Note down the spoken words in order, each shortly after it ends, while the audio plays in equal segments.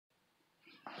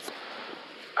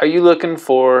Are you looking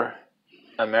for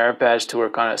a merit badge to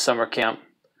work on at summer camp?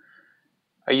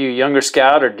 Are you a younger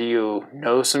scout, or do you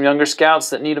know some younger scouts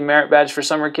that need a merit badge for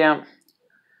summer camp?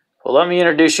 Well, let me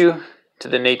introduce you to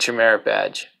the Nature Merit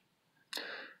Badge.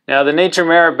 Now, the Nature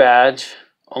Merit Badge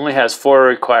only has 4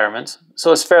 requirements,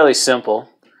 so it's fairly simple,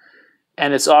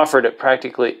 and it's offered at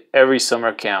practically every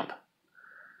summer camp.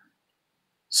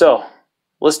 So,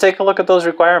 let's take a look at those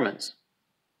requirements.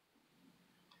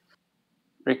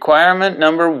 Requirement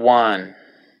number 1.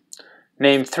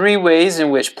 Name 3 ways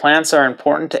in which plants are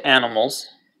important to animals.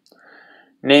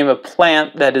 Name a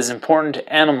plant that is important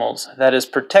to animals that is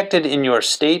protected in your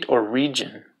state or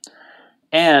region,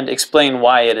 and explain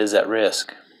why it is at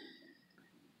risk.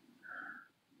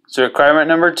 So requirement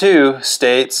number 2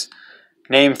 states,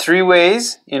 name 3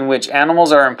 ways in which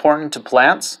animals are important to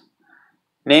plants.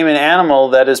 Name an animal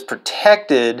that is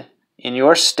protected in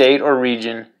your state or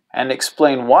region, and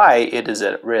explain why it is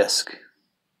at risk.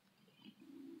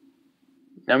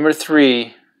 Number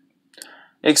 3,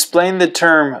 explain the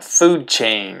term food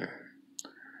chain.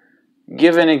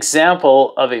 Give an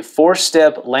example of a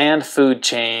 4-step land food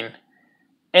chain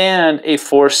and a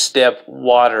 4-step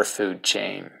water food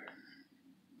chain.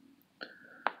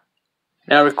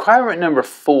 Now, requirement number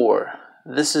 4,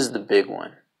 this is the big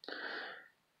one.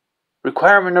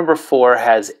 Requirement number 4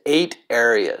 has 8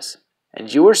 areas,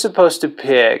 and you are supposed to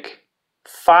pick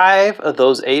 5 of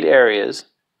those 8 areas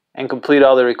and complete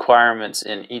all the requirements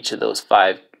in each of those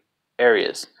 5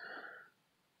 areas.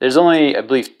 There's only, I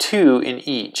believe, 2 in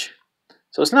each.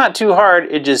 So it's not too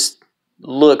hard, it just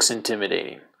looks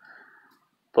intimidating.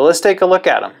 But let's take a look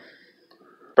at them.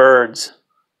 Birds.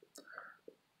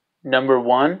 Number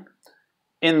 1,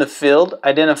 in the field,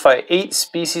 identify 8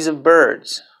 species of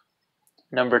birds.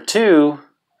 Number 2,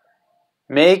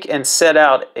 make and set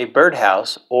out a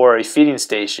birdhouse or a feeding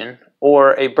station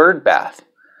or a bird bath.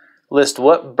 List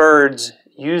what birds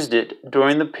used it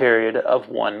during the period of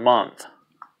 1 month.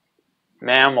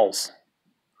 Mammals.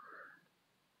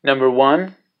 Number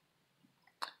 1,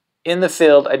 in the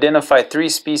field, identify 3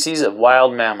 species of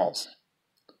wild mammals.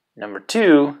 Number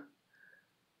 2,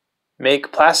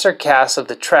 make plaster casts of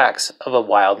the tracks of a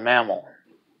wild mammal.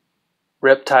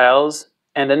 Reptiles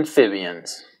and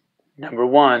amphibians. Number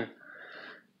 1,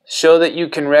 show that you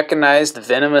can recognize the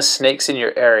venomous snakes in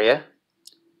your area.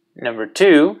 Number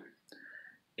 2,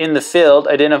 in the field,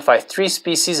 identify 3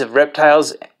 species of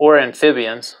reptiles or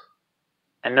amphibians.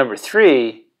 And number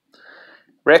 3,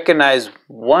 recognize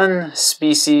 1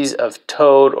 species of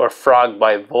toad or frog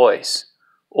by voice,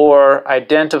 or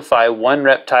identify 1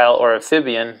 reptile or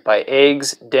amphibian by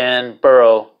eggs, den,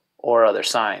 burrow, or other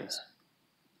signs.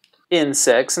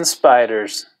 Insects and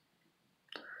spiders.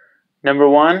 Number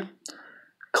 1,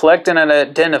 collect and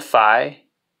identify,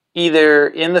 either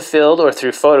in the field or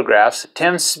through photographs,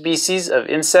 10 species of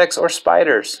insects or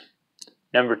spiders.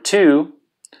 Number 2,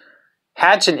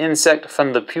 hatch an insect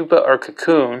from the pupa or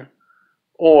cocoon,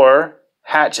 or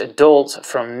hatch adults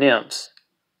from nymphs,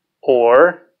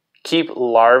 or keep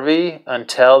larvae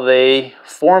until they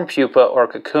form pupa or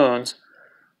cocoons,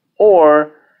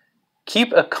 or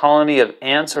keep a colony of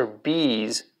ants or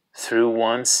bees through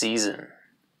 1 season.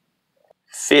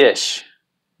 Fish,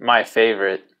 my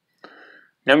favorite.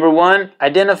 Number 1,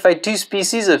 identify 2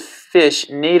 species of fish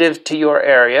native to your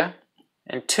area,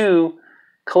 and 2,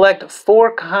 collect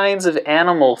 4 kinds of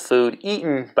animal food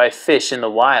eaten by fish in the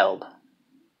wild.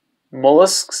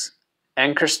 Mollusks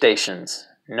and crustaceans.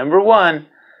 Number 1,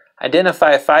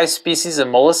 identify 5 species of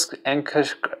mollusks and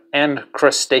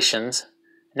crustaceans.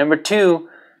 Number 2,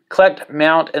 collect,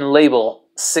 mount, and label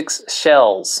 6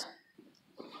 shells.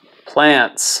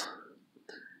 Plants.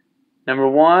 Number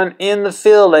 1, in the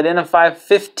field, identify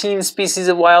 15 species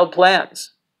of wild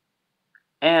plants.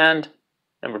 And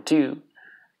number 2,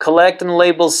 collect and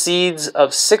label seeds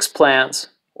of 6 plants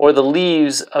or the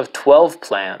leaves of 12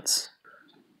 plants.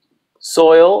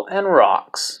 Soil and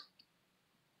rocks.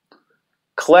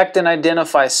 Collect and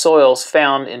identify soils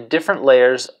found in different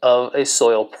layers of a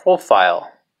soil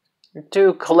profile.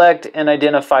 2, collect and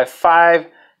identify 5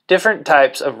 different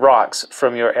types of rocks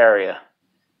from your area.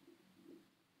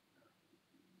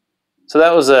 So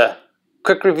that was a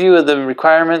quick review of the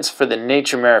requirements for the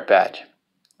Nature Merit Badge.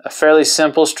 A fairly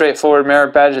simple, straightforward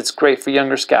merit badge that's great for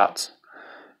younger scouts.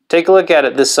 Take a look at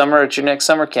it this summer at your next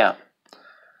summer camp.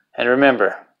 And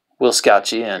remember, we'll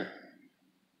scout you in.